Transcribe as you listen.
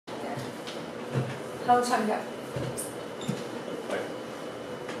How much time do you have?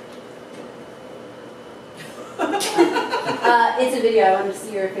 It's a video. I want to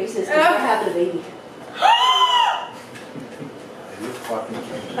see your faces because we're having a baby. You fucking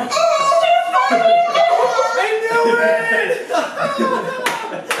kidding me. I knew it!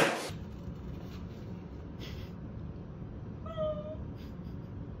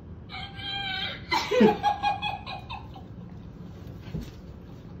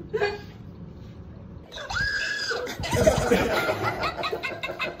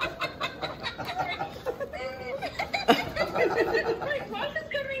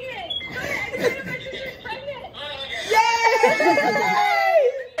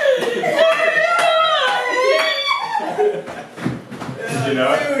 Did you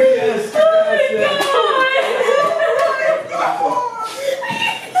know it? Yes. Oh my God!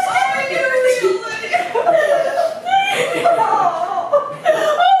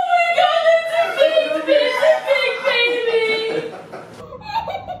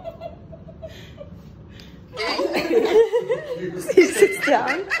 He sits down.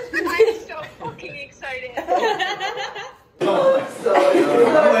 I'm so fucking excited.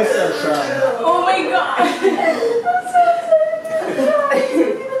 Oh my God!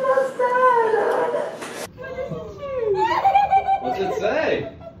 What's it say?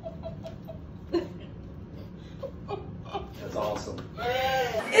 That's awesome. Do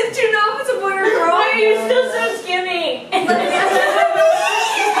you know if it's a boy or girl? Why are you still so skinny? I'm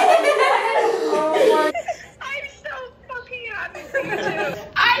so fucking happy for you too.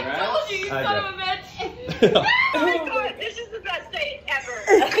 I told you, you son of a bitch. Oh my God, this is the best day ever.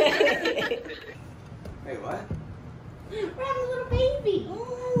 Hey, what? We're having a little baby.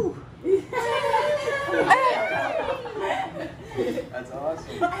 Ooh. That's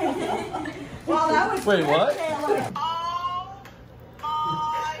awesome. Well, that was. Wait, what? Oh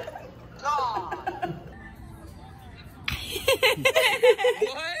my God.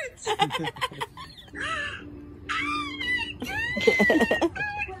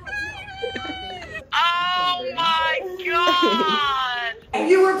 Oh my God.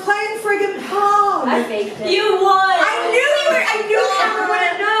 You were playing friggin' Pong! I faked it. You won! I knew you were! I knew Cameron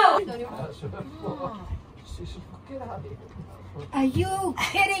wouldn't know! Are you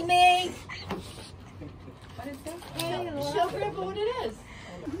kidding me? What is this? Show Grandpa what it is.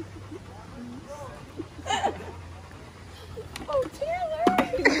 Oh, Taylor!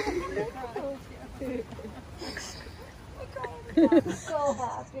 I'm so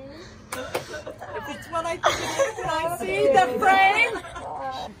happy. It's what I think when I see the frame.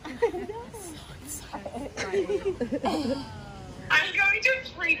 I'm going to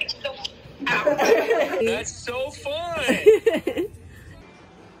freak the out. That's so fun!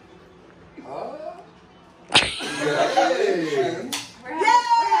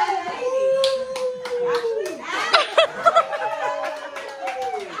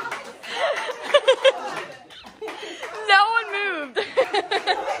 No one moved!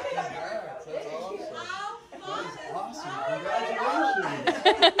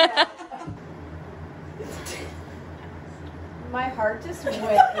 My heart just went.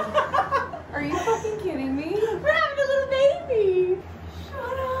 Are you fucking kidding me? We're having a little baby.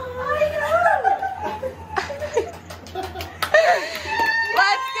 Shut up!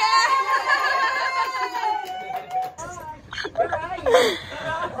 Let's go! Where are you?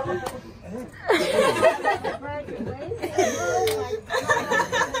 I'm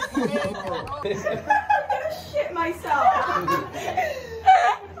gonna shit myself.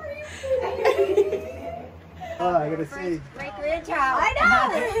 Oh, I gotta see. Great grandchild. I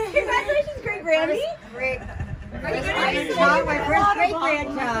know. Congratulations, great granny. Great. My first great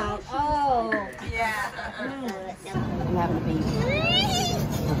grandchild. Oh. Yeah. I'm having a baby.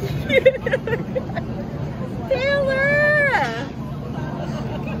 Taylor!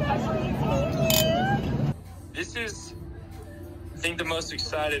 This is, I think, the most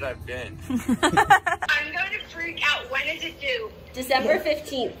excited I've been. I'm going to freak out. When is it due? December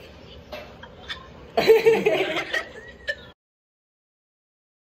 15th.